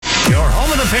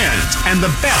the Pens and the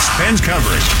best Pens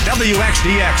coverage.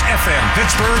 WXDX FM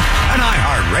Pittsburgh, an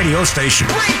iHeart radio station.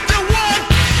 Break the wall,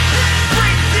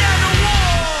 break down the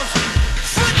walls.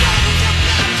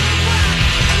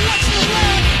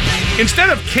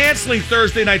 Instead of canceling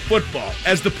Thursday Night Football,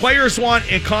 as the players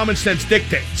want and common sense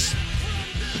dictates,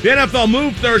 the NFL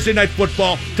moved Thursday Night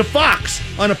Football to Fox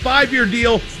on a 5-year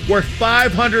deal worth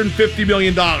 $550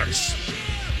 million.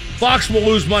 Fox will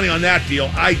lose money on that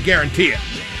deal, I guarantee it.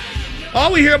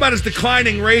 All we hear about is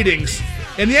declining ratings,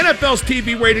 and the NFL's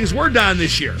TV ratings were down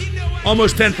this year,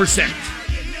 almost 10%.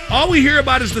 All we hear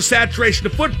about is the saturation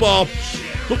of football,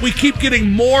 but we keep getting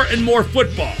more and more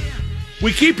football.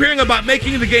 We keep hearing about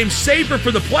making the game safer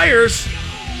for the players,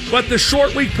 but the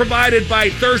short week provided by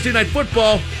Thursday Night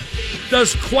Football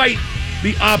does quite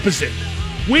the opposite.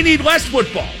 We need less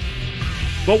football,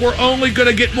 but we're only going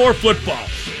to get more football.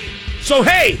 So,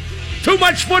 hey, too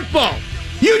much football.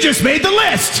 You just made the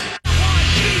list.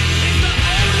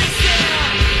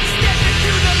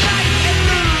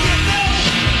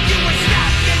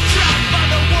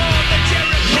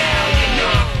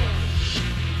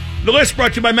 The list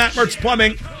brought to you by Matt Mertz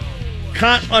Plumbing.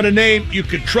 Count on a name you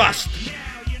can trust.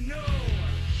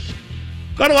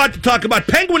 Got a lot to talk about.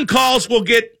 Penguin calls will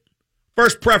get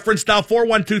first preference now.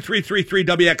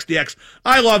 412-333-WXDX.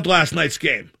 I loved last night's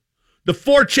game. The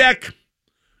forecheck,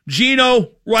 Gino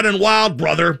running wild,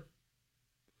 brother.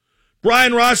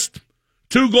 Brian Rust,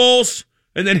 2 goals,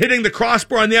 and then hitting the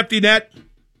crossbar on the empty net.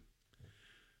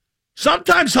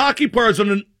 Sometimes hockey players on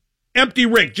an empty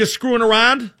rink just screwing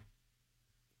around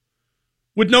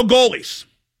with no goalies.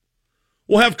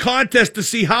 We'll have contests to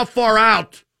see how far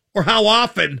out or how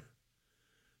often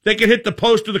they can hit the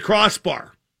post or the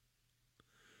crossbar.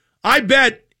 I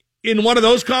bet in one of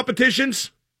those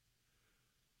competitions,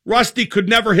 Rusty could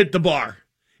never hit the bar.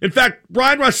 In fact,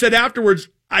 Brian Rust said afterwards,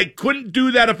 I couldn't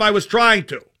do that if I was trying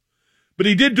to. But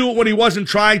he did do it when he wasn't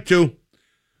trying to.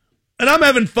 And I'm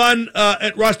having fun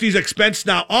at Rusty's expense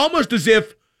now, almost as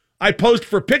if I posed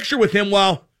for a picture with him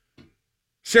while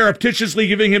surreptitiously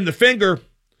giving him the finger.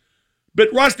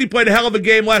 But Rusty played a hell of a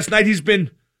game last night. He's been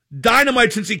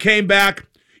dynamite since he came back.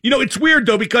 You know, it's weird,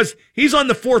 though, because he's on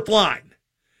the 4th line.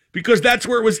 Because that's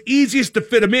where it was easiest to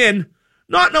fit him in,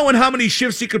 not knowing how many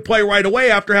shifts he could play right away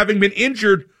after having been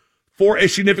injured for a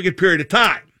significant period of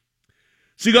time.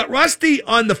 So you got Rusty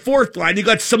on the 4th line. You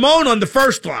got Simone on the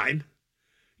 1st line.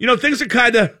 You know, things are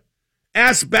kind of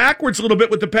ass backwards a little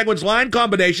bit with the Penguins line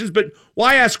combinations, but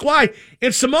why ask why?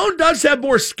 And Simone does have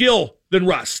more skill than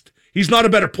Rust. He's not a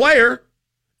better player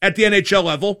at the NHL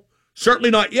level, certainly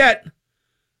not yet,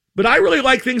 but I really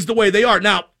like things the way they are.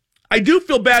 Now, I do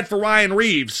feel bad for Ryan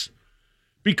Reeves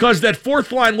because that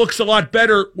 4th line looks a lot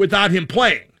better without him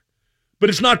playing. But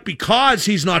it's not because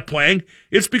he's not playing.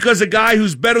 It's because a guy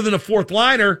who's better than a 4th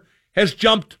liner has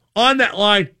jumped on that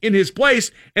line in his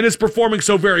place and is performing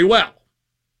so very well.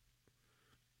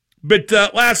 But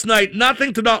last night,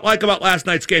 nothing to not like about last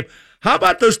night's game. How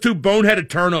about those 2 boneheaded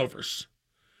turnovers?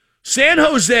 San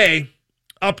Jose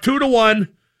up 2-1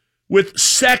 with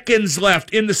seconds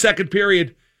left in the second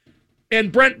period.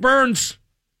 And Brent Burns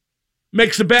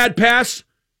makes a bad pass.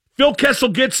 Phil Kessel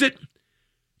gets it.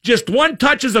 Just one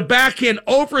touch as a backhand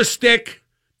over a stick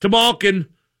to Malkin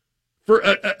for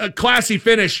a classy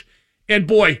finish. And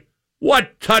boy,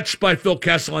 what touch by Phil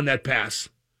Kessel on that pass.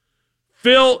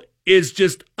 Phil is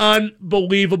just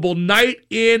unbelievable night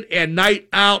in and night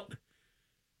out.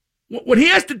 When he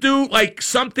has to do like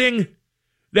something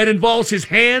that involves his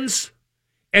hands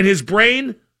and his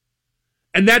brain,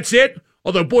 and that's it,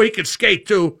 although boy, he can skate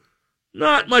too.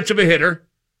 Not much of a hitter,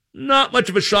 not much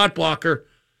of a shot blocker.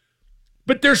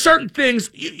 But there's certain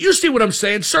things, you see what I'm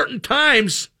saying, certain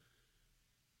times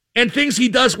and things he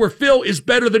does where Phil is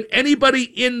better than anybody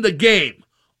in the game,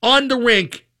 on the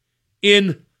rink,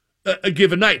 in a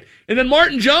given night. And then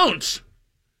Martin Jones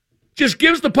just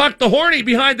gives the puck to Horny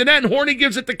behind the net, and Horny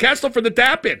gives it to Kessel for the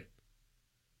tap-in.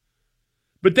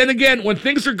 But then again, when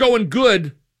things are going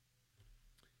good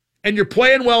and you're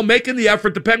playing well, making the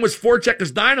effort, the Penguins' forecheck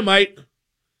is dynamite,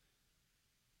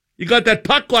 you got that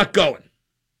puck luck going.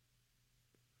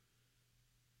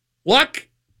 Luck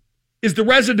is the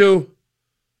residue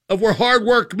of where hard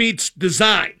work meets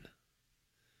design.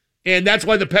 And that's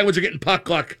why the Penguins are getting puck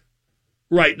luck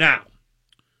right now.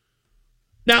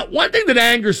 Now, one thing that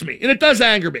angers me, and it does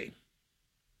anger me,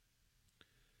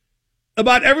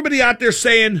 about everybody out there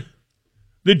saying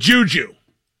the juju,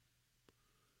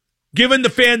 giving the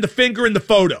fan the finger in the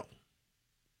photo.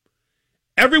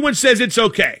 Everyone says it's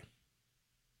okay.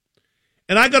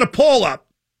 And I got a poll up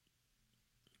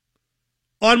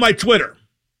on my Twitter.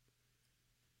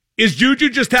 Is Juju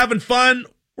just having fun,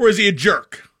 or is he a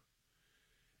jerk?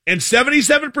 And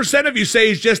 77% of you say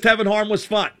he's just having harmless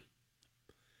fun.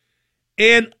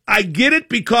 And I get it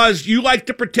because you like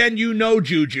to pretend you know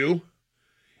Juju.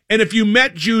 And if you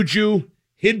met Juju,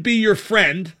 he'd be your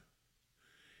friend.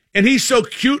 And he's so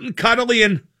cute and cuddly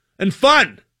and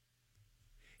fun.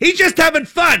 He's just having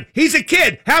fun. He's a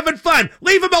kid having fun.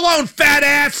 Leave him alone, fat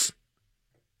ass.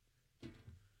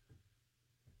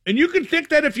 And you can think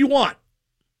that if you want.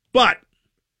 But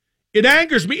it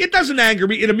angers me. It doesn't anger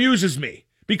me. It amuses me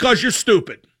because you're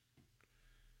stupid.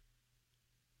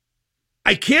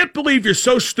 I can't believe you're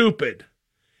so stupid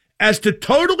as to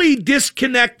totally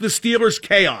disconnect the Steelers'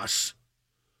 chaos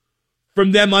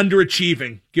from them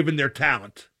underachieving given their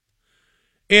talent.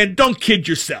 And don't kid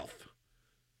yourself.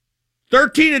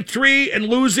 13-3 and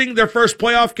losing their first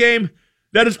playoff game,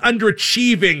 that is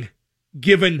underachieving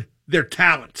given their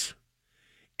talent.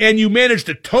 And you managed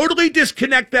to totally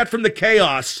disconnect that from the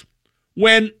chaos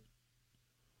when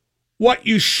what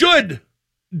you should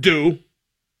do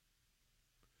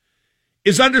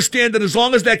is understand that as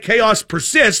long as that chaos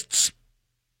persists,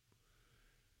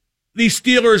 the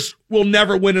Steelers will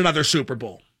never win another Super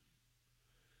Bowl.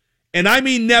 And I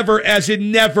mean never as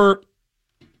in never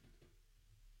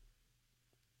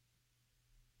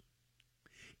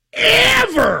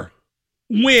ever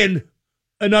win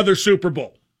another Super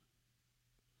Bowl.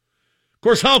 Of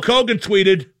course, Hulk Hogan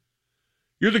tweeted,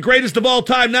 "You're the greatest of all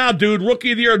time now, dude.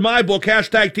 Rookie of the year in my book,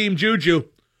 hashtag Team Juju."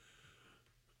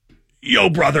 Yo,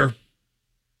 brother.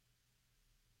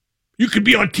 You can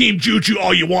be on Team Juju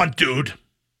all you want, dude.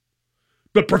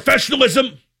 But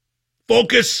professionalism,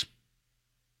 focus,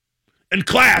 and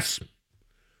class,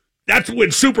 that's what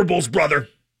wins Super Bowls, brother.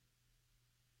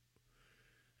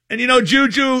 And you know,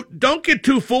 Juju, don't get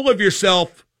too full of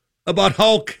yourself about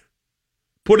Hulk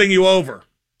putting you over.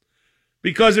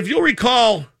 Because if you'll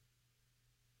recall,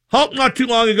 Hulk not too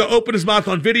long ago opened his mouth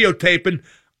on videotape, and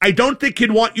I don't think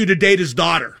he'd want you to date his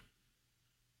daughter.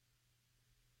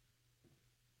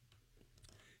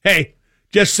 Hey,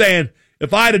 just saying,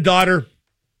 if I had a daughter,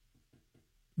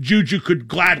 Juju could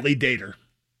gladly date her.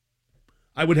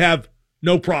 I would have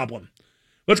no problem.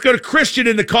 Let's go to Christian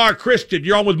in the car. Christian,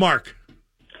 you're on with Mark.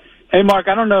 Hey, Mark,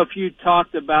 I don't know if you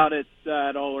talked about it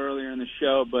at all earlier in the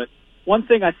show, but one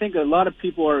thing I think a lot of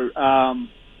people are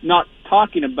not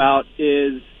talking about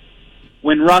is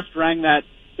when Rust rang that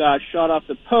shot off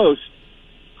the post,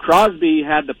 Crosby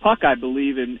had the puck, I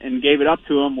believe, and gave it up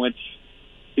to him, which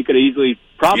he could have easily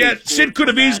probably... Yeah, Sid could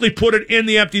have easily put it in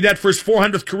the empty net for his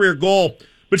 400th career goal,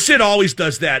 but Sid always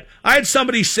does that. I had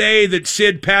somebody say that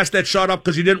Sid passed that shot up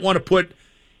because he didn't want to put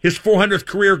his 400th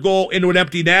career goal into an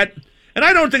empty net, and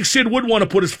I don't think Sid would want to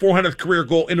put his 400th career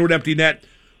goal into an empty net,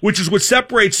 which is what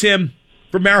separates him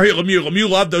from Mario Lemieux. Lemieux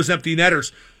loved those empty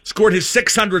netters. Scored his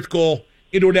 600th goal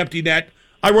into an empty net.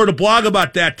 I wrote a blog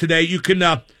about that today. You can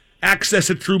access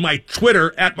it through my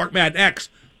Twitter, @MarkMaddenX.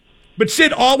 But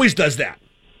Sid always does that.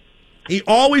 He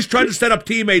always tries to set up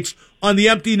teammates on the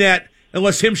empty net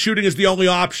unless him shooting is the only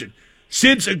option.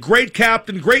 Sid's a great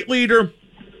captain, great leader,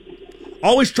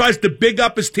 always tries to big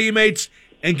up his teammates,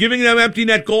 and giving them empty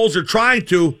net goals, or trying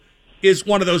to, is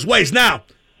one of those ways. Now,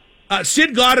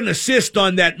 Sid got an assist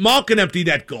on that Malkin empty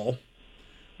net goal,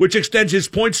 which extends his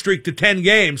point streak to 10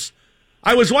 games.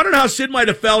 I was wondering how Sid might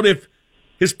have felt if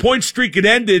his point streak had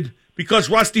ended because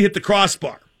Rusty hit the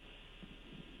crossbar.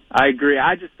 I agree.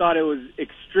 I just thought it was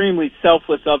extremely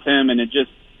selfless of him, and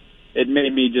it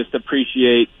made me just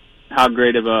appreciate how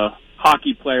great of a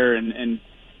hockey player and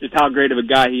just how great of a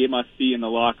guy he must be in the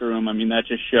locker room. I mean, that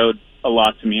just showed a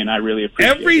lot to me, and I really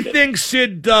appreciate it. Everything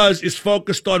Sid does is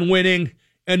focused on winning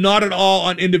and not at all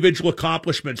on individual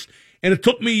accomplishments. And it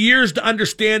took me years to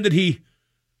understand that he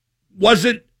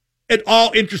wasn't at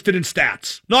all interested in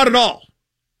stats. Not at all.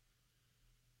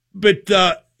 But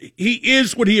he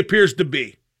is what he appears to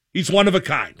be. He's one of a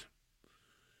kind.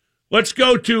 Let's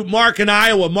go to Mark in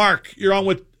Iowa. Mark, you're on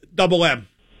with Double M.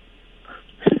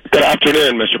 Good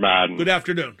afternoon, Mr. Madden. Good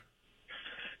afternoon.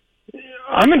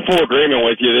 I'm in full agreement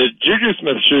with you that Juju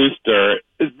Smith-Schuster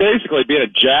is basically being a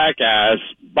jackass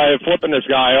by flipping this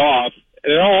guy off.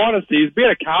 And in all honesty, he's being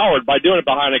a coward by doing it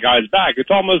behind a guy's back.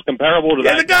 It's almost comparable to that.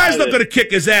 Yeah, the guy's not going to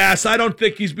kick his ass. I don't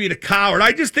think he's being a coward.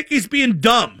 I just think he's being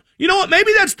dumb. You know what?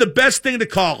 Maybe that's the best thing to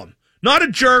call him. Not a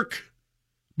jerk,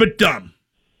 but dumb.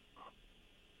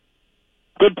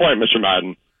 Good point, Mr.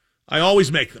 Madden. I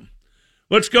always make them.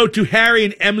 Let's go to Harry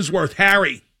in Emsworth.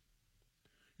 Harry,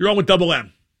 you're on with Double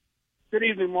M. Good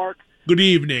evening, Mark. Good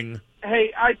evening.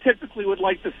 Hey, I typically would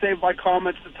like to save my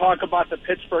comments to talk about the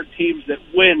Pittsburgh teams that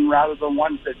win rather than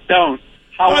ones that don't.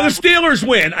 Well, the Steelers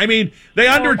win. I mean, they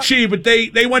underachieved, but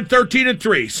they went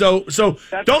 13-3. So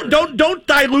don't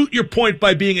dilute your point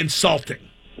by being insulting.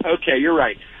 Okay, you're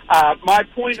right. My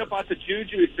point about the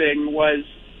Juju thing was,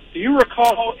 do you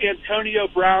recall Antonio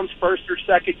Brown's first or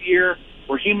second year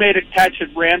where he made a catch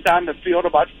and ran down the field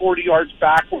about 40 yards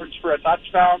backwards for a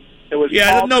touchdown? It was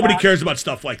nobody cares about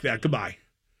stuff like that. Goodbye.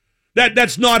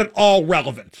 That's not at all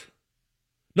relevant.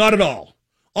 Not at all.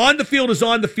 On the field is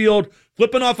on the field.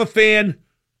 Flipping off a fan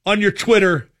on your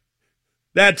Twitter,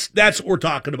 that's what we're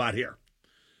talking about here.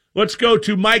 Let's go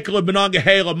to Michael in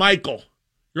Monongahela. Michael,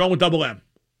 you're on with Double M.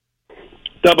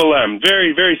 Double M.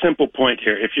 Very, very simple point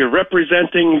here. If you're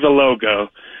representing the logo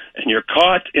and you're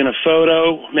caught in a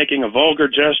photo making a vulgar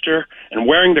gesture and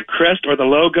wearing the crest or the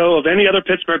logo of any other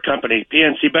Pittsburgh company,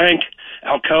 PNC Bank,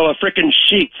 Alcoa, frickin'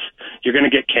 Sheets, you're going to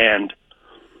get canned.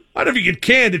 I don't know if you get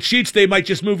canned at Sheets. They might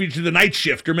just move you to the night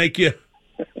shift or make you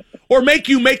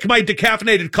make my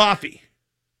decaffeinated coffee.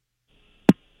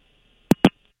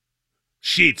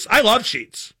 Sheets. I love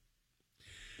Sheets.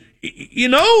 You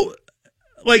know,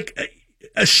 like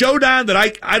a showdown that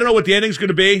I don't know what the ending's going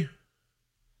to be.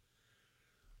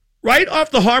 Right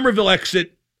off the Harmerville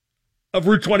exit of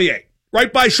Route 28,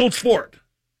 right by Schultz Ford,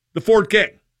 the Ford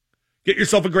King. Get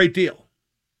yourself a great deal.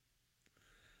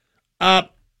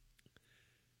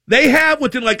 They have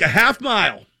within like a half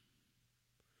mile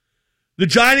the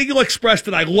Giant Eagle Express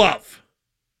that I love,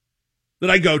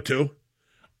 that I go to,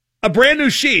 a brand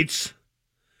new Sheets.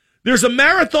 There's a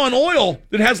Marathon Oil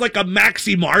that has like a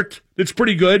Maxi Mart that's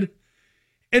pretty good.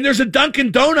 And there's a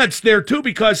Dunkin' Donuts there too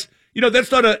because, you know,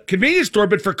 that's not a convenience store,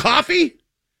 but for coffee,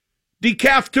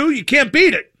 decaf too, you can't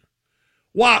beat it.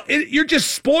 Wow, you're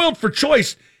just spoiled for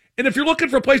choice. And if you're looking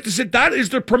for a place to sit down, is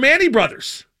the Permane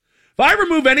Brothers. If I ever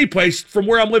move any place from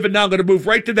where I'm living now, I'm going to move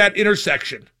right to that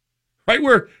intersection, right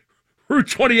where Route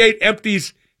 28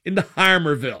 empties into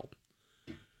Harmerville.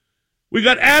 We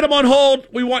got Adam on hold.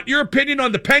 We want your opinion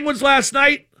on the Penguins last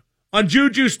night, on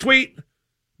Juju's tweet.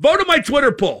 Vote on my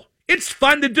Twitter poll. It's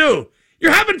fun to do.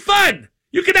 You're having fun.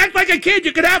 You can act like a kid.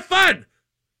 You can have fun.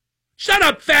 Shut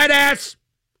up, fat ass.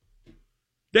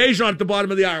 Dejan at the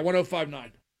bottom of the hour,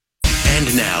 105.9.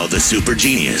 And now the super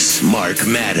genius, Mark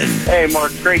Madden. Hey,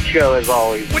 Mark, great show as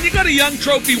always. When you got a young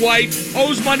trophy wife,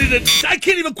 owes money to... I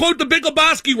can't even quote the Big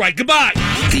Lebowski right. Goodbye.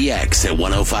 The X at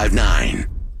 105.9.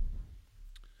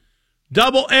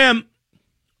 Double M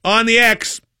on the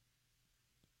X.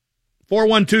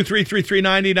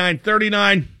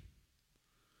 412-333-9939.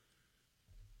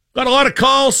 Got a lot of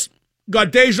calls.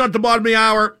 Got Dejan at the bottom of the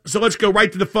hour, so let's go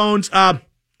right to the phones. To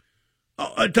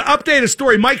update a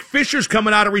story, Mike Fisher's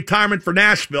coming out of retirement for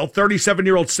Nashville,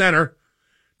 37-year-old center.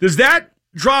 Does that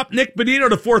drop Nick Bonino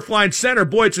to fourth-line center?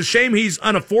 Boy, it's a shame he's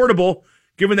unaffordable,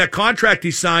 given that contract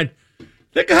he signed.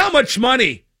 Think of how much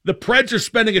money the Preds are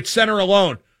spending at center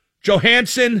alone.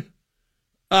 Johansson,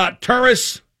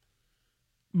 Turris,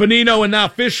 Bonino, and now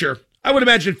Fisher. I would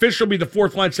imagine Fisher will be the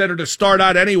fourth-line center to start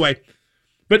out anyway.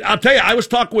 But I'll tell you, I was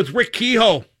talking with Rick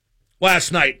Kehoe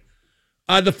last night,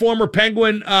 the former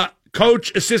Penguin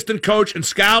coach, assistant coach, and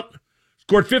scout.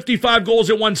 Scored 55 goals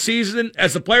in one season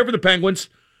as a player for the Penguins.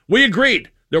 We agreed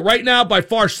that right now, by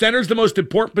far, center's the most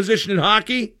important position in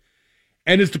hockey,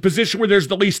 and it's the position where there's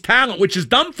the least talent, which is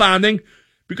dumbfounding,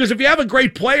 because if you have a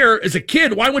great player as a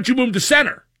kid, why wouldn't you move him to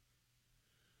center?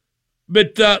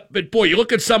 But boy, you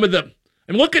look at some of them,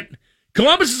 and look at,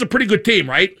 Columbus is a pretty good team,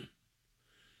 right?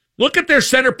 Look at their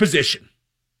center position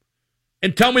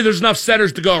and tell me there's enough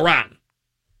centers to go around.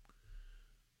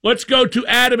 Let's go to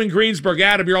Adam in Greensburg.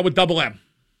 Adam, you're on with Double M.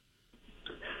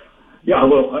 Yeah,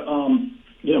 well,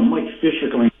 Mike Fisher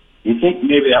coming. You think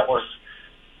maybe that was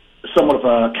somewhat of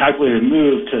a calculated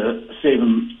move to save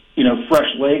him, fresh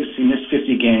legs? He missed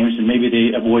 50 games, and maybe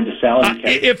they avoid the salary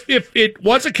cap. If it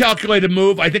was a calculated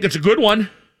move, I think it's a good one.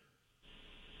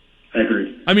 I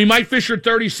agree. I mean, Mike Fisher,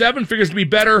 37, figures to be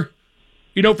better,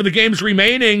 for the games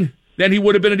remaining than he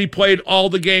would have been if he played all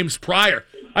the games prior.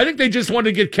 I think they just wanted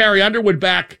to get Carrie Underwood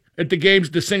back at the games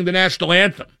to sing the national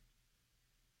anthem.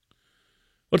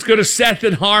 Let's go to Seth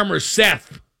and Harmer.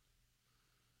 Seth,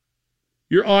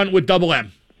 you're on with Double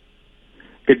M.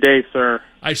 Good day, sir.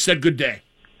 I said good day.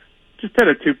 Just had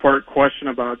a two-part question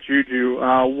about Juju.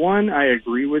 One, I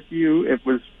agree with you.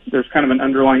 There's kind of an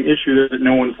underlying issue that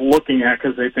no one's looking at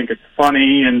because they think it's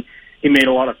funny, and he made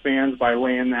a lot of fans by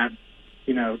laying that,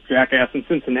 jackass in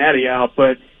Cincinnati out.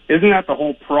 But isn't that the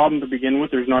whole problem to begin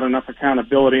with? There's not enough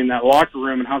accountability in that locker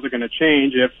room, and how's it going to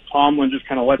change if Tomlin just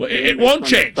kind of lets it won't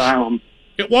change.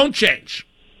 It won't change.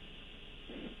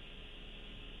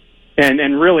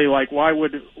 And really, why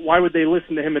would they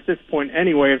listen to him at this point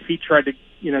anyway if he tried to,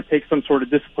 take some sort of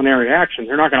disciplinary action?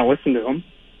 They're not going to listen to him.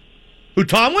 Who,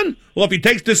 Tomlin? Well, if he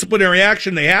takes disciplinary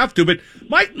action, they have to. But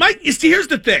Mike, here's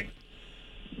the thing.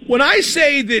 when I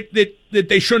say that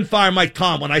they shouldn't fire Mike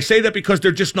Tomlin, I say that because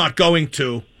they're just not going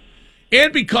to,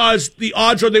 and because the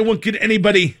odds are they won't get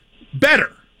anybody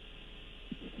better.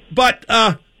 But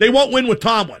they won't win with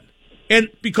Tomlin, and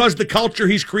because the culture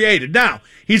he's created. Now,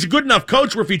 he's a good enough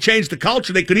coach where if he changed the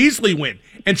culture, they could easily win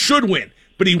and should win.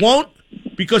 But he won't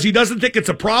because he doesn't think it's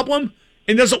a problem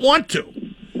and doesn't want to.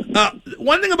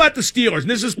 One thing about the Steelers, and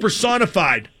this is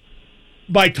personified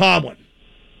by Tomlin,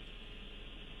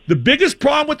 the biggest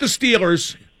problem with the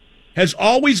Steelers has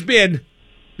always been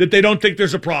that they don't think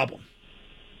there's a problem.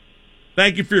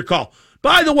 Thank you for your call.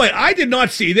 By the way, I did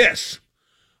not see this.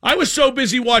 I was so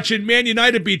busy watching Man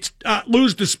United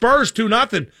lose to Spurs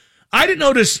 2-0. I didn't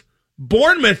notice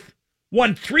Bournemouth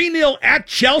won 3-0 at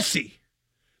Chelsea.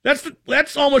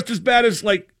 That's almost as bad as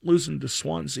like losing to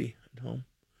Swansea at home.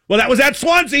 Well, that was at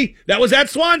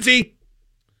Swansea.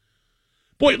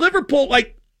 Boy, Liverpool,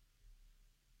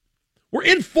 we're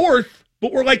in fourth,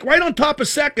 but we're right on top of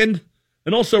second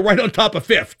and also right on top of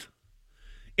fifth.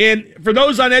 And for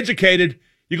those uneducated,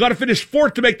 you got to finish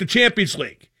fourth to make the Champions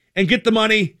League and get the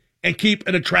money and keep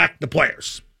and attract the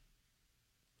players.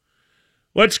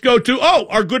 Let's go to,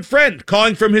 our good friend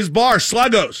calling from his bar,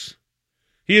 Sluggos.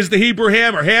 He is the Hebrew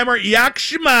Hammer. Hammer, yak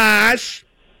shamash.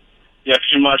 Yak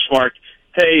shamash, Mark.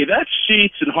 Hey, that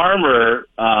Sheets and Harmer,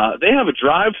 they have a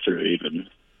drive-through even.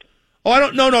 Oh, I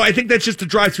don't know. No, I think that's just a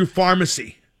drive-through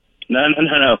pharmacy. No.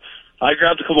 I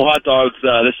grabbed a couple hot dogs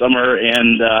this summer,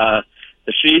 and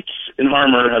the Sheets and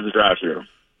Harmer has a drive-through.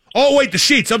 Oh, wait, the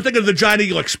Sheets. I'm thinking of the Giant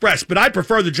Eagle Express, but I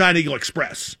prefer the Giant Eagle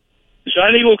Express. The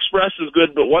Giant Eagle Express is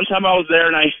good, but one time I was there,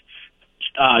 and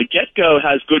Get-Go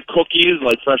has good cookies,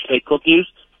 like fresh-baked cookies,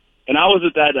 and I was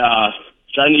at that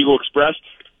Giant Eagle Express,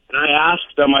 and I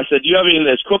asked them, I said, do you have any of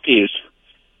those cookies?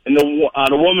 And the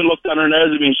woman looked down her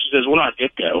nose at me, and she says, we're not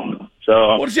Get-Go.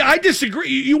 So, I disagree.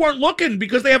 You weren't looking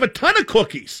because they have a ton of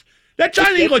cookies. That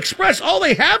Giant Eagle Express, all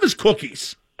they have is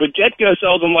cookies. But Get-Go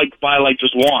sells them by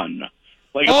just one.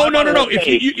 No.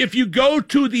 If you go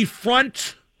to the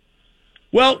front,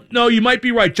 well, no, you might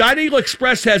be right. Giant Eagle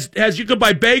Express has you could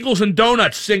buy bagels and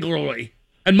donuts singularly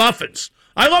and muffins.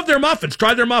 I love their muffins.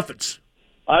 Try their muffins.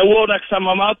 I will next time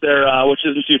I'm out there, which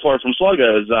isn't too far from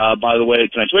Sluggos, by the way,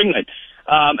 tonight's Wing Night.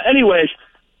 Anyways,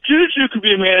 Juju could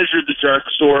be a manager at the jerk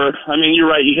store. I mean, you're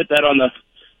right. You hit that on the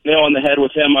nail on the head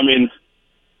with him. I mean,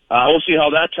 we'll see how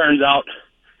that turns out.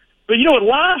 But you know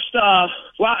what,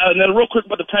 and then real quick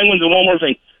about the Penguins and one more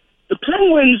thing. The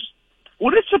Penguins,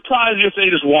 would it surprise you if they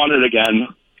just won it again?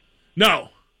 No.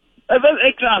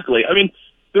 Exactly. I mean,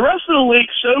 the rest of the league,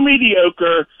 so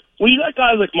mediocre. When you got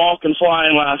guys like Malkin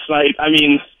flying last night, I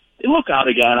mean, they look out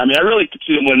again. I mean, I really could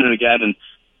see them winning again. And,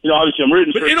 obviously I'm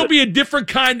rooting for it. But it'll be a different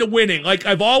kind of winning. Like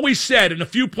I've always said, and a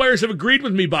few players have agreed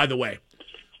with me, by the way.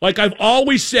 Like I've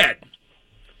always said,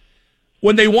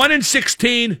 when they won in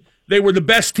 16, they were the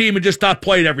best team and just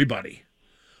outplayed everybody.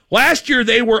 Last year,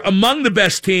 they were among the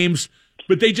best teams,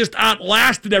 but they just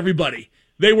outlasted everybody.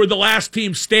 They were the last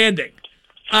team standing.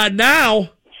 Now,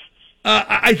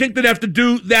 I think they'd have to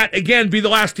do that again, be the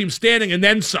last team standing, and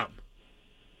then some.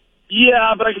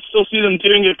 Yeah, but I could still see them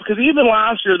doing it, because even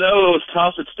last year, though, it was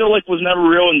tough. It still was never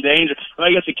real in danger.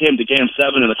 I guess it came to Game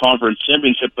 7 in the conference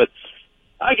championship, but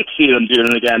I could see them doing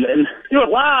it again. And,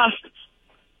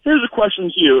 here's a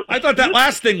question to you. I thought that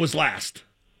last thing was last.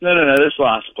 No, this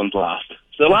last one's last.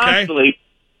 So lastly,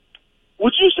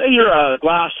 would you say you're a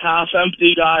glass half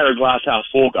empty guy or a glass half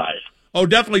full guy? Oh,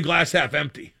 definitely glass half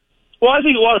empty. Well, I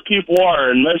think a lot of people are,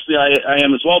 and mostly I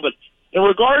am as well. But in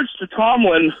regards to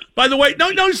Tomlin, by the way,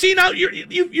 no. See, now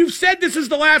you've said this is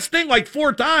the last thing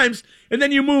 4 times, and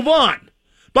then you move on.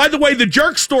 By the way, the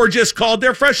jerk store just called.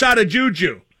 They're fresh out of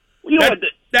Juju.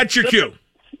 That's your cue.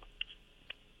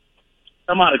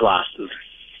 I'm out of glasses.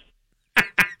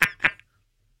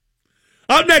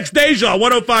 Up next, Deja,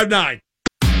 105.9.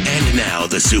 And now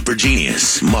the super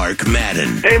genius, Mark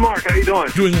Madden. Hey, Mark, how you doing?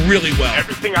 Doing really well.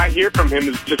 Everything I hear from him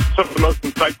is just some of the most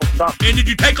insightful stuff. And did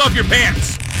you take off your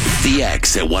pants? The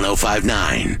X at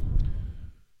 105.9.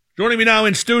 Joining me now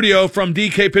in studio from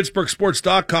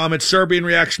DKPittsburghSports.com, it's Serbian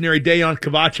reactionary Dejan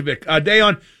Kovacevic.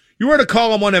 Dejan, you were to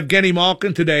call him on Evgeny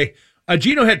Malkin today.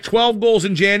 Gino had 12 goals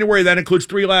in January. That includes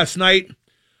 3 last night.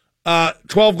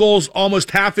 12 goals,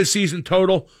 almost half his season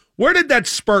total. Where did that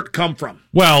spurt come from?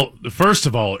 Well, first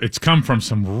of all, it's come from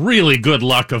some really good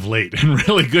luck of late and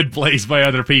really good plays by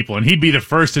other people, and he'd be the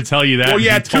first to tell you that. Well, he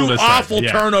had 2 awful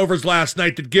turnovers last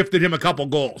night that gifted him a couple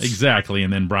goals. Exactly,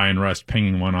 and then Brian Rust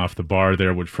pinging one off the bar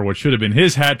there for what should have been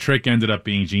his hat trick ended up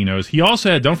being Gino's. He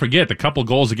also had, don't forget, the couple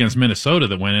goals against Minnesota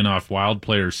that went in off Wild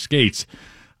players' skates.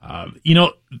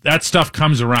 That stuff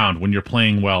comes around when you're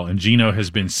playing well, and Gino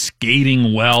has been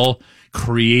skating well,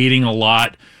 creating a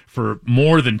lot for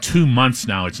more than 2 months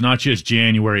now. It's not just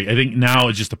January. I think now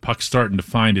it's just the puck's starting to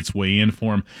find its way in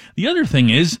for him. The other thing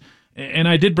is, and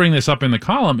I did bring this up in the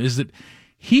column, is that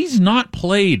he's not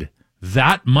played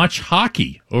that much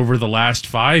hockey over the last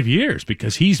 5 years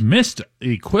because he's missed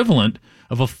the equivalent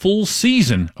of a full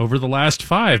season over the last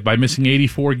 5 by missing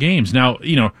 84 games. Now,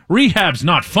 rehab's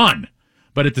not fun,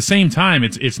 but at the same time,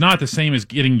 it's not the same as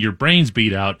getting your brains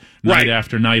beat out night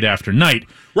after night after night.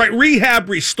 Right, rehab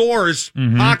restores.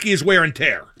 Hockey is wear and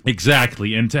tear.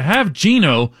 Exactly, and to have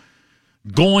Gino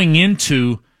going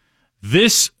into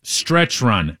this stretch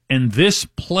run and this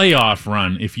playoff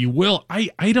run, if you will,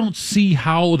 I don't see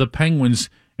how the Penguins,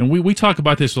 and we talk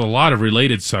about this with a lot of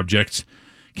related subjects,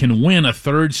 can win a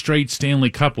third straight Stanley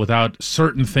Cup without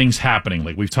certain things happening.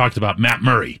 Like we've talked about Matt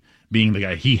Murray being the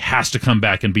guy. He has to come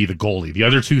back and be the goalie. The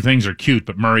other two things are cute,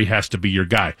 but Murray has to be your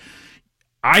guy.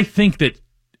 I think that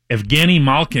Evgeny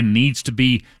Malkin needs to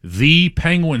be the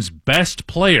Penguins' best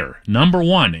player, number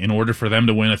one, in order for them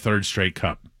to win a third straight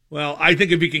cup. Well, I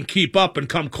think if he can keep up and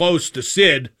come close to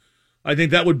Sid, I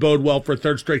think that would bode well for a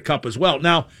third straight cup as well.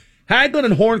 Now, Hagelin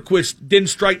and Hornquist didn't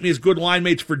strike me as good line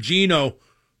mates for Gino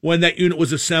when that unit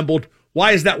was assembled.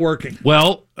 Why is that working?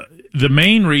 Well, the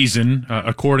main reason,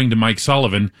 according to Mike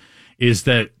Sullivan, is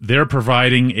that they're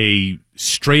providing a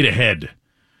straight-ahead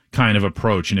kind of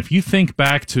approach. And if you think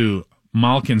back to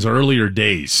Malkin's earlier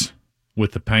days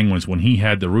with the Penguins when he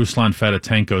had the Ruslan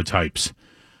Fedotenko types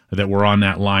that were on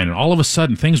that line, and all of a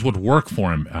sudden things would work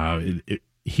for him.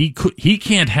 He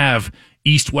can't have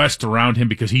east-west around him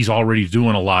because he's already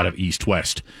doing a lot of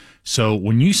east-west. So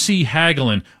when you see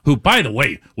Hagelin, who, by the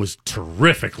way, was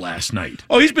terrific last night.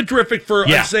 Oh, he's been terrific for,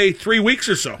 I'd say, 3 weeks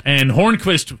or so. And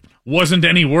Hornquist wasn't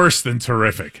any worse than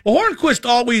terrific. Well, Hornquist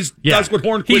always does what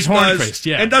Hornquist does,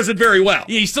 and does it very well.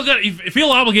 Yeah, you feel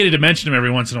obligated to mention him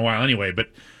every once in a while anyway, but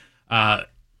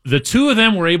the two of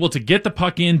them were able to get the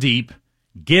puck in deep,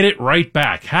 get it right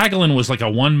back. Hagelin was like a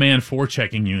one-man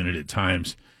forechecking unit at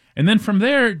times. And then from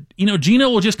there, Gino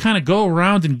will just kind of go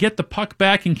around and get the puck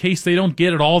back in case they don't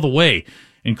get it all the way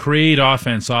and create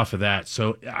offense off of that.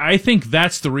 So I think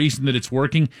that's the reason that it's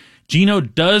working. Gino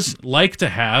does like to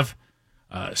have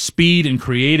speed and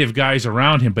creative guys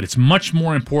around him, but it's much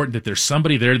more important that there's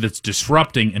somebody there that's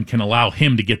disrupting and can allow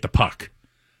him to get the puck.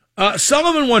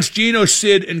 Sullivan wants Gino,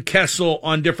 Sid, and Kessel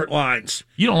on different lines.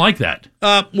 You don't like that?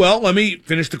 Well, let me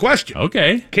finish the question.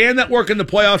 Okay. Can that work in the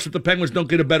playoffs if the Penguins don't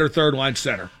get a better third-line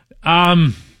center?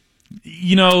 I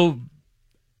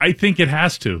think it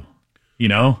has to.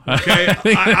 Okay.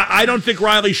 I don't think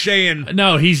Riley Sheahan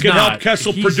can help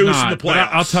Kessel produce in the playoffs.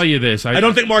 I'll tell you this. I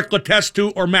don't think Mark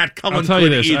Letestu or Matt Cullen I'll tell you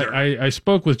this. either. I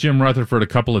spoke with Jim Rutherford a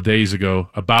couple of days ago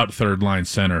about third-line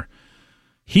center.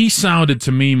 He sounded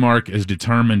to me, Mark, as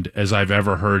determined as I've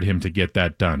ever heard him to get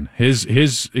that done.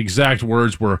 His exact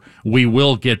words were, "We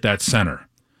will get that center."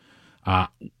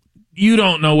 You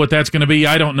don't know what that's going to be.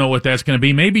 I don't know what that's going to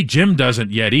be. Maybe Jim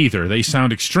doesn't yet either. They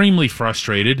sound extremely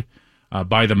frustrated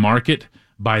by the market,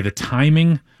 by the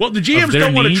timing. Well, the GMs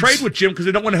don't want to trade with Jim because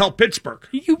they don't want to help Pittsburgh.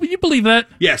 You believe that?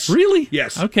 Yes. Really?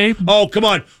 Yes. Okay. Oh, come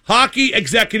on. Hockey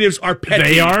executives are petty.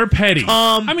 They are petty.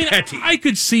 Petty. I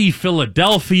could see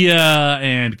Philadelphia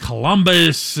and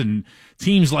Columbus and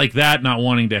teams like that not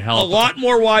wanting to help. A lot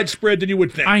more widespread than you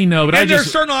would think. I know, but there are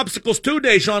certain obstacles too,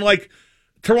 Dejan, like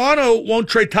Toronto won't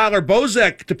trade Tyler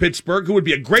Bozak to Pittsburgh, who would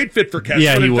be a great fit for Kessler.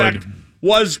 Yeah, he in would. fact,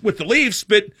 was with the Leafs,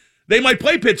 but they might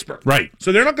play Pittsburgh. Right.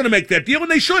 So they're not going to make that deal, and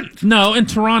they shouldn't. No, and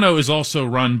Toronto is also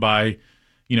run by,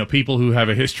 people who have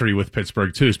a history with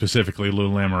Pittsburgh, too, specifically Lou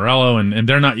Lamoriello, and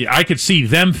they're not. I could see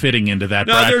them fitting into that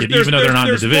bracket, even though they're not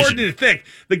in the division. There's more to think.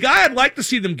 The guy I'd like to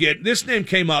see them get, this name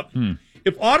came up,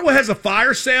 if Ottawa has a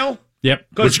fire sale. Yep,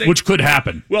 which could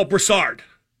happen. Well, Brassard.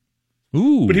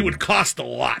 Ooh. But he would cost a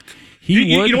lot.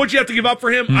 He would. You know what you have to give up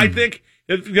for him, I think?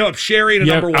 You have to give up Sherry and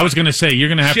a number one. I was going to say, you're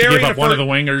going to have to give up one of the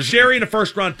wingers. Sherry and a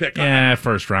first-round pick. Yeah,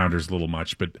 first-rounder's a little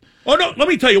much, but... Oh, no, let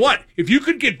me tell you what. If you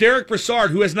could get Derek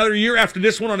Brassard, who has another year after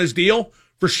this one on his deal,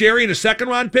 for Sherry and a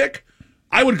second-round pick,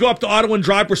 I would go up to Ottawa and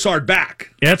drive Brassard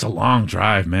back. Yeah, it's a long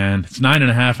drive, man. It's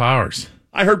 9.5 hours.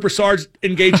 I heard Brassard's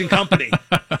engaging company.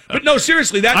 But no,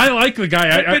 seriously. I like the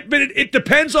guy. But it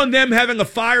depends on them having a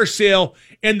fire sale,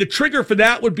 and the trigger for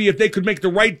that would be if they could make the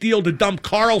right deal to dump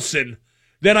Carlson.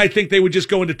 Then I think they would just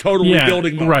go into total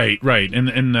rebuilding mode. Right.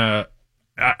 And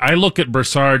I look at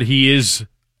Brassard. He's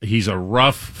a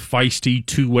rough, feisty,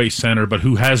 two-way center, but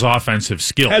who has offensive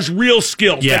skills. Has real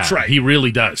skills, yeah, that's right. He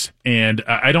really does. And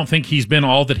I don't think he's been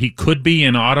all that he could be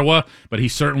in Ottawa, but he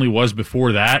certainly was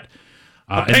before that.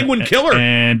 A Penguin killer.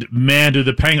 And man,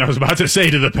 I was about to say,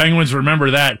 do the Penguins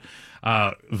remember that?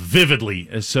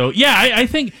 vividly. So, yeah, I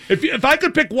think if I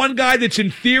could pick one guy that's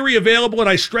in theory available, and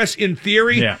I stress in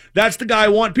theory, that's the guy I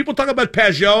want. People talk about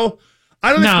Pajot.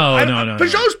 I don't No.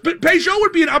 Pajot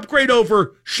would be an upgrade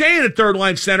over Shane at third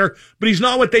line center, but he's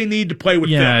not what they need to play with.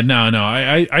 Yeah, Phil. no.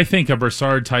 I think a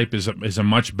Brassard type is a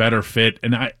much better fit,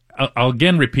 and I'll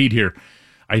again repeat here.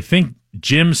 I think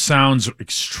Jim sounds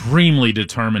extremely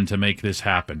determined to make this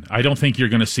happen. I don't think you're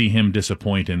going to see him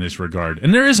disappoint in this regard.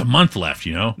 And there is a month left,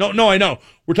 you know? No, I know.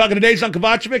 We're talking to Dejan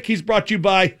Kovacevic. He's brought to you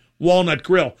by Walnut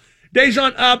Grill.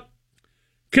 Dejan,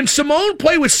 can Simone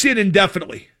play with Sid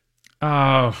indefinitely?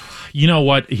 You know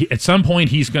what? At some point,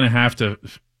 he's going to have to,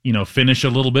 finish a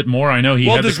little bit more. I know he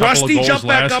had a couple of goals last week. Does Rusty jump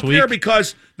back up there?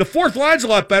 Because the fourth line's a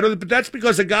lot better, but that's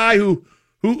because a guy who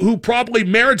probably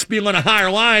merits being on a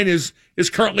higher line is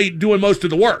currently doing most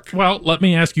of the work. Well, let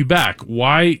me ask you back.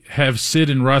 Why have Sid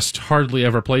and Rust hardly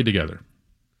ever played together?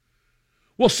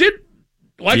 Well, Sid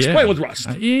likes playing with Rust.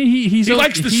 He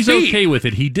likes the he's speed. okay with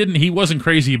it. He wasn't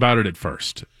crazy about it at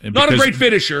first. Not a great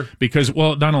finisher. Because,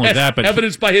 well, not only that, but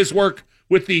evidenced by his work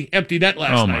with the empty net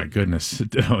last night. Oh, my goodness.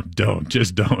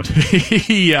 Don't.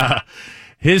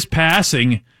 His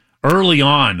passing early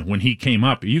on when he came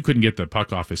up, you couldn't get the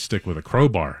puck off his stick with a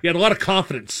crowbar. He had a lot of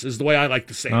confidence, is the way I like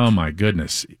to say it. Oh, my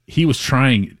goodness. He was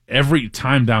trying every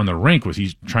time down the rink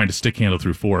he's trying to stick handle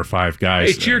through 4 or 5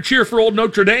 guys. Hey, cheer for old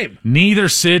Notre Dame. Neither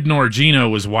Sid nor Gino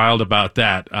was wild about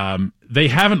that. They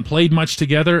haven't played much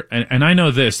together, and I know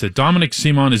this, that Dominic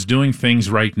Simon is doing things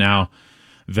right now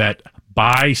that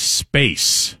buy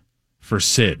space for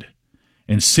Sid.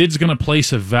 And Sid's going to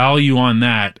place a value on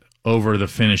that over the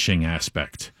finishing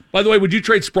aspect. By the way, would you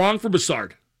trade Sprong for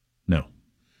Brassard? No.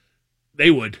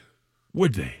 They would.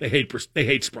 Would they? They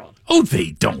hate Sprong. Oh,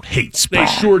 they don't hate Sprong.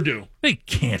 They sure do. They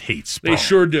can't hate Sprong. They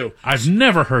sure do. I've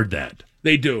never heard that.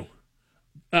 They do.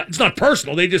 It's not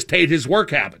personal. They just hate his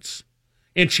work habits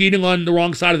and cheating on the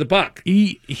wrong side of the puck,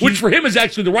 which for him is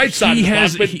actually the right side of the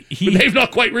puck, but they've not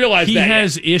quite realized that. He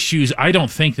has issues. I don't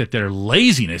think that they're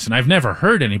laziness, and I've never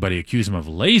heard anybody accuse him of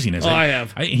laziness. Oh, I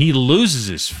have. He loses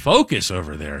his focus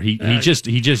over there. He just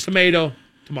tomato.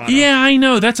 Yeah, I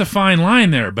know that's a fine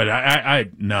line there, but I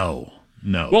no.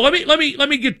 Well, let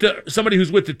me get to somebody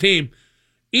who's with the team.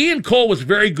 Ian Cole was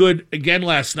very good again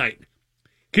last night.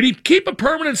 Can he keep a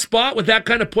permanent spot with that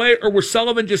kind of play, or will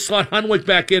Sullivan just slot Hunwick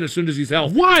back in as soon as he's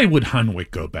healthy? Why would Hunwick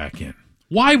go back in?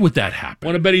 Why would that happen?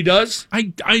 Want to bet he does?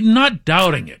 I'm not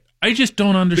doubting it. I just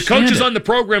don't understand The coach is it. on the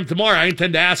program tomorrow. I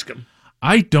intend to ask him.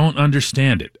 I don't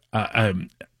understand it.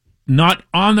 Not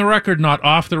on the record, not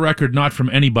off the record, not from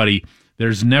anybody.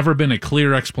 There's never been a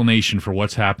clear explanation for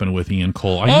what's happened with Ian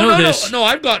Cole. I know this. No,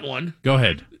 I've got one. Go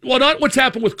ahead. Well, not what's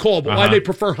happened with Cole, but why they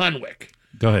prefer Hunwick.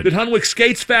 Go ahead. That Hunwick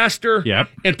skates faster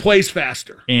and plays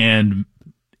faster. And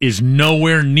is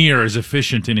nowhere near as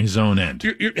efficient in his own end.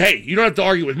 Hey, you don't have to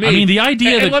argue with me. I mean, the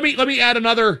idea that... let me add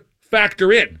another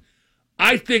factor in.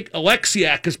 I think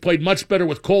Alexiak has played much better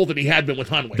with Cole than he had been with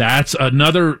Hunwick. That's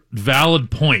another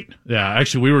valid point. Yeah,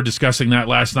 actually, we were discussing that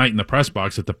last night in the press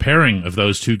box, that the pairing of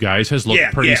those two guys has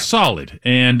looked pretty solid.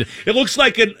 And it looks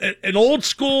like an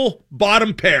old-school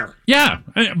bottom pair. Yeah,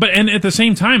 and at the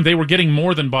same time, they were getting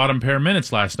more than bottom pair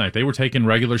minutes last night. They were taking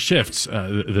regular shifts,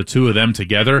 the two of them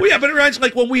together. Well, yeah, but it reminds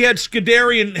like when we had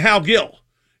Scuderi and Hal Gill.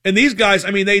 And these guys,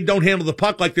 I mean, they don't handle the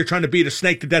puck like they're trying to beat a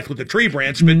snake to death with a tree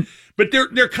branch, but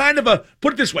they're kind of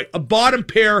put it this way, a bottom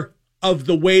pair of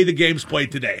the way the game's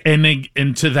played today.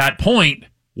 And to that point,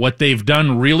 what they've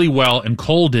done really well, and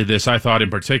Cole did this, I thought in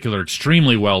particular,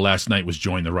 extremely well last night, was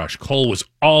join the rush. Cole was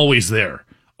always there,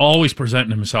 always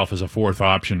presenting himself as a fourth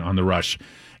option on the rush.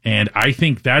 And I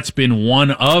think that's been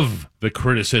one of the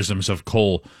criticisms of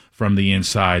Cole from the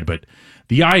inside, but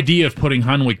the idea of putting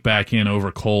Hunwick back in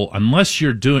over Cole, unless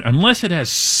it has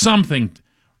something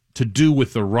to do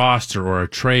with the roster or a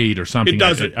trade or something, it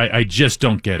doesn't. I just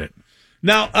don't get it.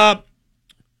 Now,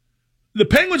 the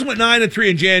Penguins went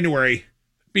 9-3 in January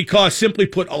because, simply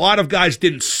put, a lot of guys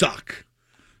didn't suck.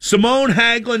 Simone,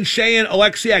 Hagelin, Sheahan,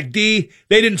 Alexiak, D,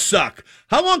 they didn't suck.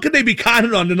 How long could they be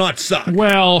counted on to not suck?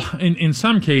 Well, in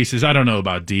some cases, I don't know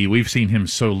about D. We've seen him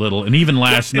so little, and even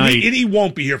last night, he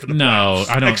won't be here for the playoffs.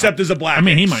 I don't. Except as a Black. I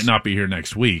mean, he might not be here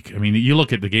next week. I mean, you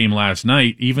look at the game last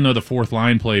night. Even though the fourth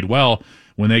line played well,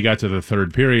 when they got to the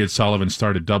third period, Sullivan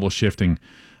started double shifting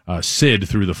Sid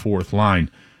through the fourth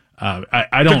line.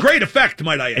 I don't. To great effect,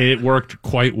 might I add. It worked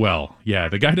quite well. Yeah,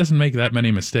 the guy doesn't make that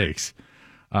many mistakes.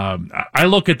 I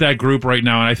look at that group right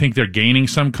now, and I think they're gaining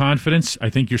some confidence. I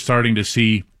think you're starting to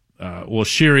see,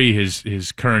 Sherry,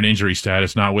 his current injury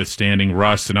status notwithstanding,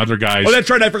 Rust and other guys. Oh, that's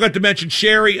right. I forgot to mention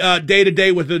Sherry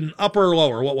day-to-day with an upper or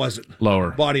lower. What was it?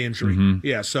 Lower. Body injury. Mm-hmm.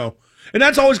 Yeah, so And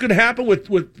that's always going to happen with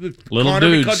little Connor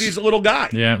dudes. because he's a little guy.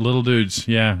 Yeah, little dudes.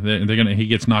 Yeah, they're gonna. He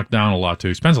gets knocked down a lot too.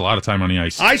 He spends a lot of time on the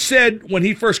ice. I said when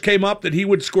he first came up that he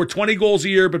would score 20 goals a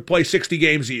year but play 60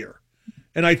 games a year.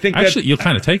 And I think Actually, you'll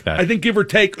kind of take that. I think give or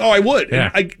take. Oh, I would.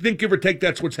 Yeah. And I think give or take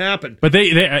that's what's happened. But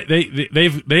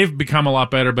they've become a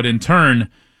lot better. But in turn,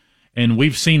 and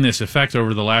we've seen this effect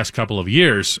over the last couple of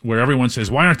years, where everyone says,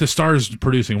 "Why aren't the stars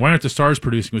producing? Why aren't the stars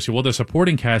producing?" We say, "Well, the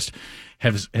supporting cast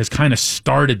has kind of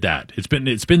started that. It's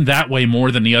been that way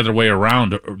more than the other way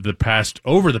around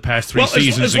over the past 3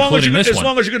 seasons, including this one. As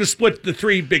long as you're going to split the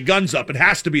three big guns up, it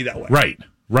has to be that way.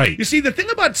 Right. You see, the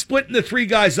thing about splitting the three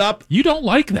guys up, you don't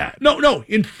like that. No.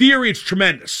 In theory, it's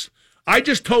tremendous. I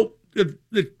just hope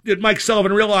that Mike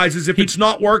Sullivan realizes if it's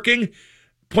not working,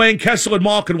 playing Kessel and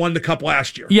Malkin won the cup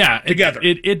last year. Yeah, together.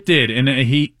 It did, and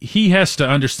he has to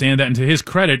understand that. And to his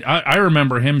credit, I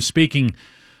remember him speaking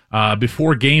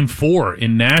before Game 4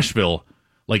 in Nashville,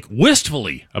 like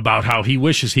wistfully about how he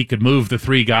wishes he could move the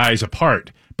three guys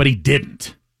apart, but he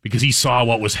didn't because he saw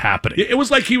what was happening. It was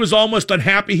like he was almost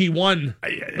unhappy he won.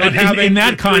 In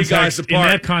that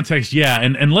context, yeah.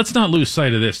 And let's not lose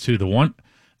sight of this too. The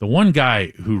one guy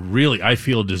who really I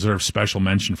feel deserves special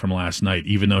mention from last night,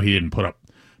 even though he didn't put up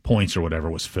points or whatever,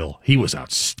 was Phil. He was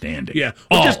outstanding. Yeah,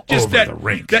 just over that, the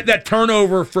rink. That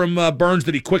turnover from Burns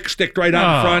that he quick sticked right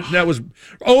out in front. That was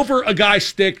over a guy's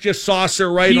stick, just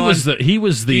saucer right on. He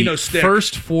was the Dino's stick.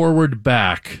 first forward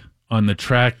back on the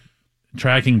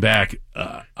tracking back.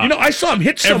 I saw him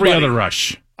hit somebody. Every other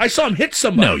rush. I saw him hit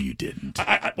somebody. No, you didn't.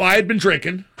 I had been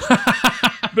drinking,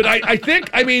 but I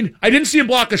didn't see him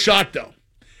block a shot though.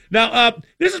 Now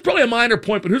this is probably a minor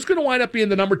point, but who's going to wind up being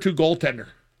the number 2 goaltender?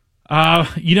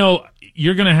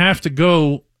 You're going to have to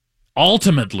go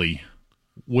ultimately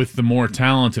with the more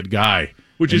talented guy,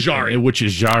 which is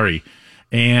Jari.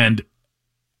 And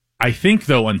I think,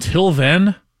 though, until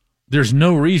then, there's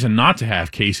no reason not to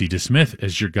have Casey DeSmith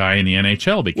as your guy in the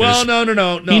NHL because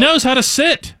no. He knows how to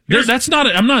sit. That's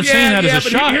not. I'm not saying that as a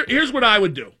shot. Here's what I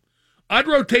would do. I'd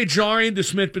rotate Jari and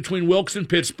DeSmith between Wilkes and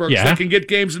Pittsburgh so they can get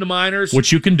games in the minors,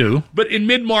 which you can do. But in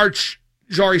mid-March,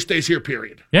 Jari stays here,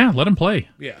 period. Yeah, let him play.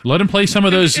 Yeah. Let him play some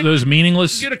of those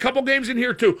meaningless. Get a couple games in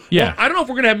here, too. Yeah. Well, I don't know if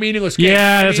we're going to have meaningless games.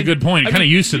 Yeah, that's a good point. Kind of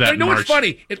used to that in March. What's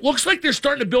funny? It looks like they're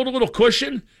starting to build a little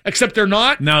cushion, except they're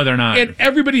not. No, they're not. And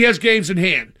everybody has games in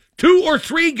hand. 2 or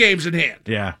 3 games in hand.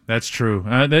 Yeah, that's true.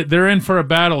 They're in for a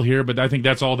battle here, but I think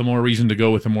that's all the more reason to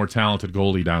go with a more talented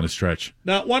goalie down the stretch.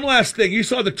 Now, one last thing. You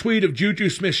saw the tweet of Juju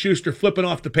Smith-Schuster flipping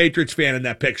off the Patriots fan in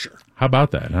that picture. How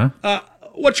about that, huh?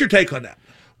 What's your take on that?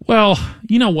 Well,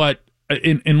 you know what?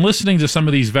 In listening to some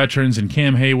of these veterans and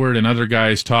Cam Hayward and other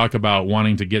guys talk about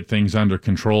wanting to get things under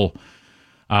control,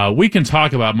 we can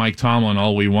talk about Mike Tomlin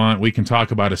all we want. We can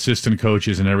talk about assistant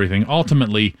coaches and everything.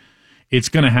 Ultimately, it's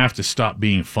going to have to stop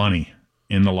being funny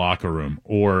in the locker room.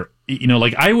 Or,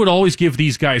 like I would always give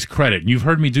these guys credit, and you've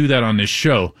heard me do that on this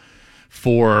show,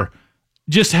 for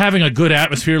just having a good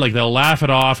atmosphere. Like they'll laugh it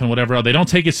off and whatever. They don't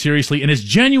take it seriously, and it's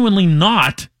genuinely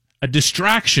not a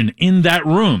distraction in that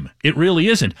room. It really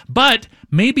isn't. But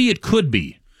maybe it could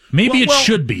be. Maybe it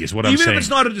should be, is what I'm saying. Even if it's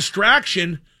not a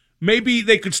distraction, maybe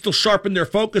they could still sharpen their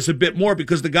focus a bit more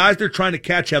because the guys they're trying to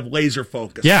catch have laser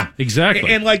focus. Yeah, exactly.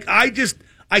 And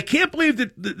I can't believe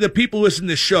that the people listen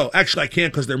to this show. Actually, I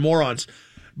can't because they're morons.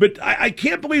 But I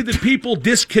can't believe that people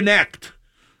disconnect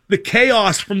the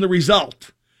chaos from the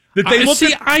result. That they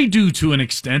I do to an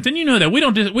extent, and you know that we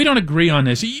don't agree on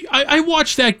this. I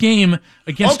watched that game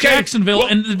against Jacksonville,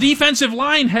 and the defensive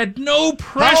line had no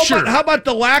pressure. How about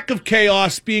the lack of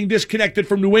chaos being disconnected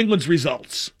from New England's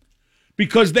results?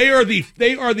 Because they are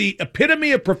the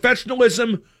epitome of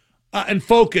professionalism and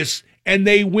focus, and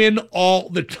they win all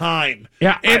the time.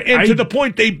 Yeah, and to the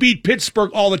point they beat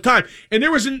Pittsburgh all the time. And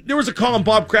there was a column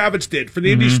Bob Kravitz did for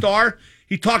the Indy Star.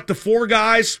 He talked to 4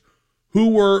 guys who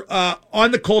were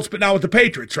on the Colts, but now with the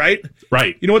Patriots, right?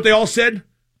 Right. You know what they all said?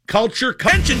 Culture,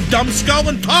 convention, dumb skull,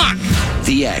 and talk.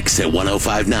 The X at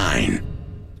 105.9.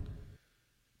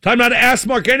 Time now to Ask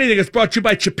Mark Anything. It's brought to you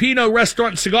by Cioppino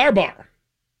Restaurant and Cigar Bar.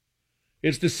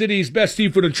 It's the city's best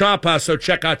seafood and chop house, so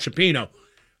check out Cioppino.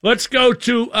 Let's go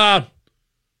to the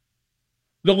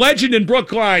legend in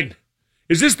Brookline.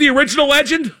 Is this the original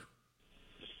legend?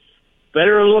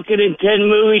 Better looking than 10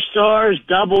 movie stars,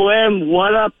 Double M,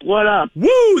 what up, what up?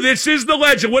 Woo, this is the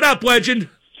legend. What up, legend?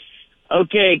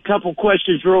 Okay, couple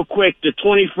questions real quick. The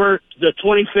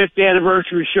 25th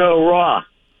anniversary show, Raw.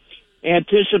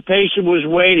 Anticipation was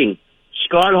waiting.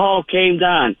 Scott Hall came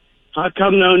down. How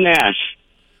come no Nash?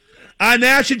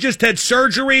 Nash had just had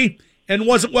surgery and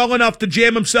wasn't well enough to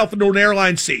jam himself into an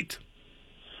airline seat.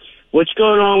 What's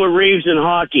going on with Reeves in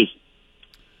hockey?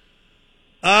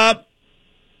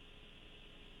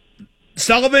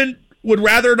 Sullivan would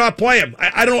rather not play him.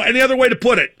 I don't know any other way to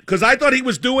put it, because I thought he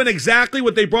was doing exactly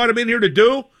what they brought him in here to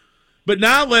do. But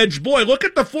now, Ledge, boy, look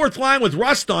at the fourth line with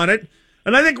Rust on it.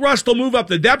 And I think Rust will move up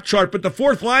the depth chart, but the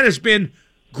fourth line has been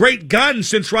great guns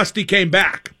since Rusty came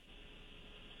back.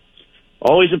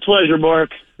 Always a pleasure, Mark.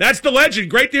 That's the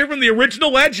legend. Great to hear from the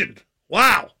original legend.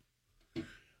 Wow.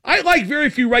 I like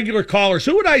very few regular callers.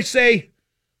 Who would I say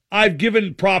I've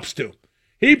given props to?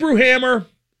 Hebrew Hammer,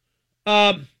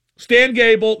 Stan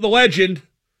Gable, the legend.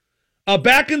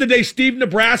 Back in the day, Steve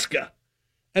Nebraska.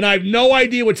 And I have no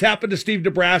idea what's happened to Steve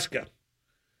Nebraska.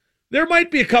 There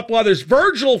might be a couple others.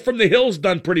 Virgil from the Hills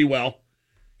done pretty well.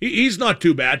 He's not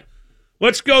too bad.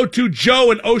 Let's go to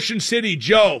Joe in Ocean City.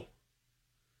 Joe.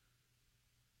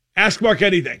 Ask Mark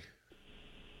anything.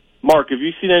 Mark, have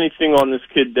you seen anything on this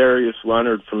kid Darius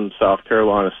Leonard from South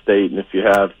Carolina State? And if you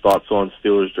have, thoughts on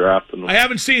Steelers drafting him? I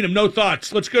haven't seen him. No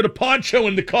thoughts. Let's go to Poncho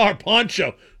in the car.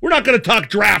 Poncho. We're not going to talk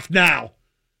draft now.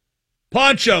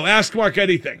 Poncho, ask Mark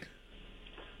anything.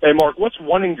 Hey, Mark, what's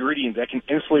one ingredient that can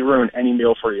instantly ruin any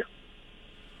meal for you?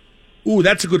 Ooh,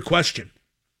 that's a good question.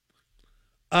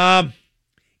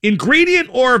 Ingredient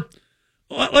or...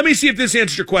 Let me see if this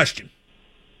answers your question.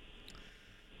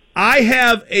 I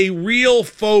have a real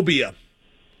phobia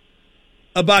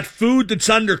about food that's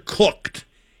undercooked,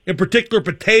 in particular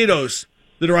potatoes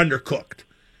that are undercooked.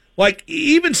 Like,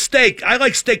 even steak. I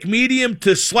like steak medium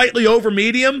to slightly over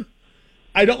medium.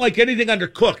 I don't like anything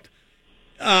undercooked.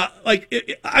 I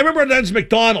remember I was at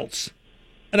McDonald's,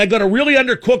 and I got a really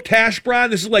undercooked hash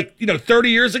brown. This is 30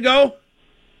 years ago.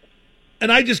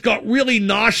 And I just got really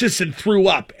nauseous and threw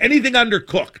up. Anything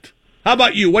undercooked. How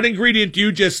about you? What ingredient do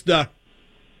you just... that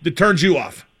turns you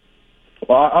off?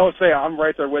 Well, I would say I'm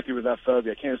right there with you with that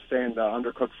phobia. I can't stand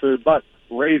undercooked food, but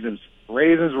raisins.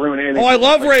 Raisins ruin anything. Oh, I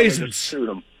love raisins. Shoot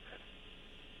them.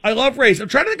 I love raisins. I'm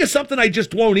trying to think of something I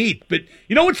just won't eat. But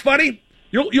you know what's funny?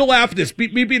 You'll laugh at this.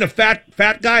 Me being a fat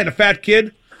guy and a fat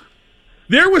kid,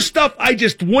 there was stuff I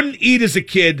just wouldn't eat as a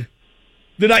kid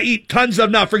that I eat tons of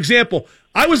now. For example,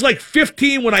 I was like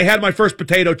 15 when I had my first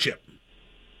potato chip.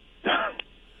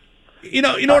 You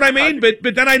know what I mean? But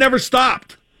then I never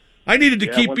stopped. I needed to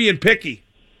keep being picky.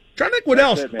 I'm trying to think what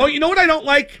else. Oh, you know what I don't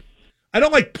like? I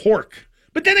don't like pork.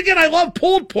 But then again, I love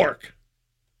pulled pork.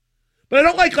 But I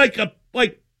don't like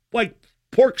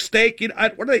pork steak.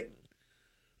 What are they?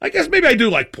 I guess maybe I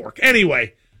do like pork.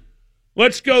 Anyway,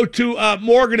 let's go to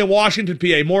Morgan in Washington,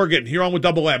 PA. Morgan, you're on with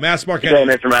Double M. Ask Mark. Hey,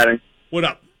 Mr. Madden. What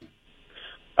up?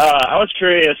 I was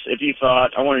curious if you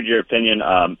thought, I wanted your opinion,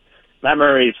 Matt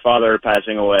Murray's father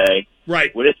passing away.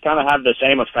 Right. Would it kind of have the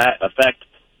same effect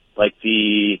like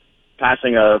the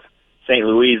passing of St.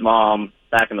 Louis' mom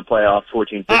back in the playoffs,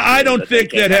 14-15? I don't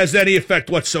think that has any effect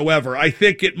whatsoever. I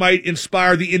think it might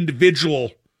inspire the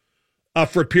individual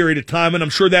for a period of time, and I'm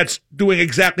sure that's doing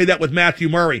exactly that with Matthew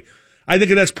Murray. I think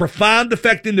it has profound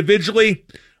effect individually.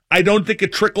 I don't think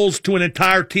it trickles to an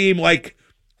entire team like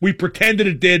we pretended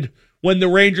it did when the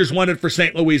Rangers won it for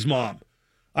St. Louis' mom.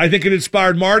 I think it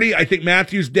inspired Marty. I think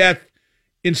Matthew's death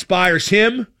inspires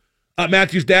him.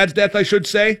 Matthew's dad's death, I should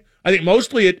say. I think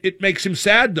mostly it makes him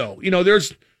sad, though.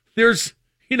 There's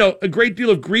a great deal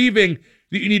of grieving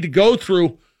that you need to go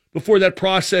through before that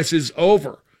process is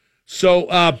over. So,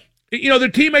 their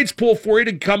teammates pull for you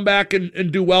to come back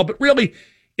and do well. But really,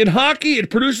 in hockey, it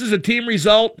produces a team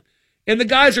result, and the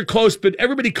guys are close, but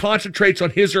everybody concentrates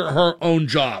on his or her own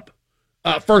job,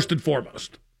 first and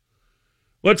foremost.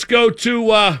 Let's go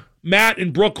to Matt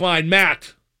in Brookline.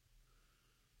 Matt,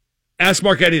 ask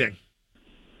Mark anything.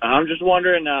 I'm just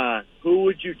wondering, who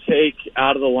would you take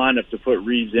out of the lineup to put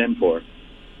Reeves in for?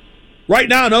 Right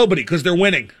now, nobody, because they're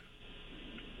winning.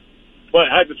 But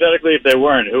hypothetically, if they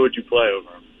weren't, who would you play over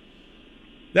him?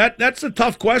 That's a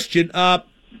tough question. I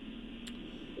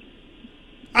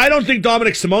don't think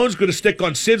Dominic Simone's going to stick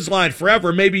on Sid's line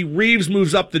forever. Maybe Reeves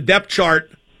moves up the depth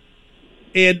chart,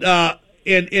 and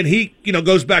he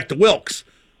goes back to Wilkes.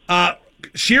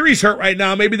 Sheary's hurt right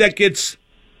now. Maybe that gets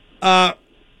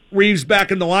Reeves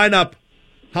back in the lineup,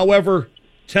 however,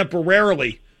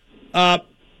 temporarily. But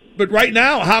right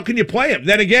now, how can you play him?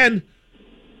 Then again,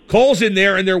 Cole's in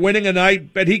there, and they're winning, and I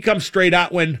bet he comes straight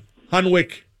out when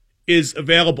Hunwick is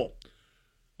available.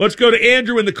 Let's go to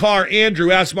Andrew in the car.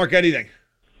 Andrew, ask Mark anything.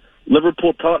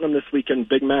 Liverpool-Tottenham this weekend,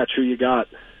 big match. Who you got?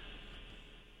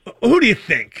 Who do you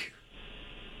think?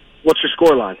 What's your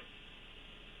scoreline?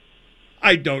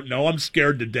 I don't know. I'm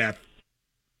scared to death.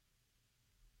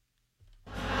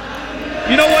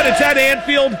 You know what? It's at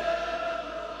Anfield.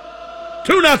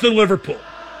 2-0 Liverpool.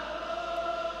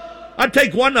 I'd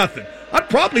take 1-0. I'd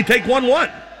probably take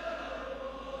 1-1.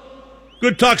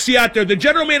 Good talk. See you out there. The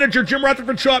general manager, Jim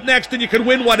Rutherford, show up next, and you can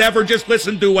win whatever. Just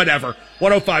listen, do whatever.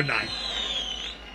 105.9.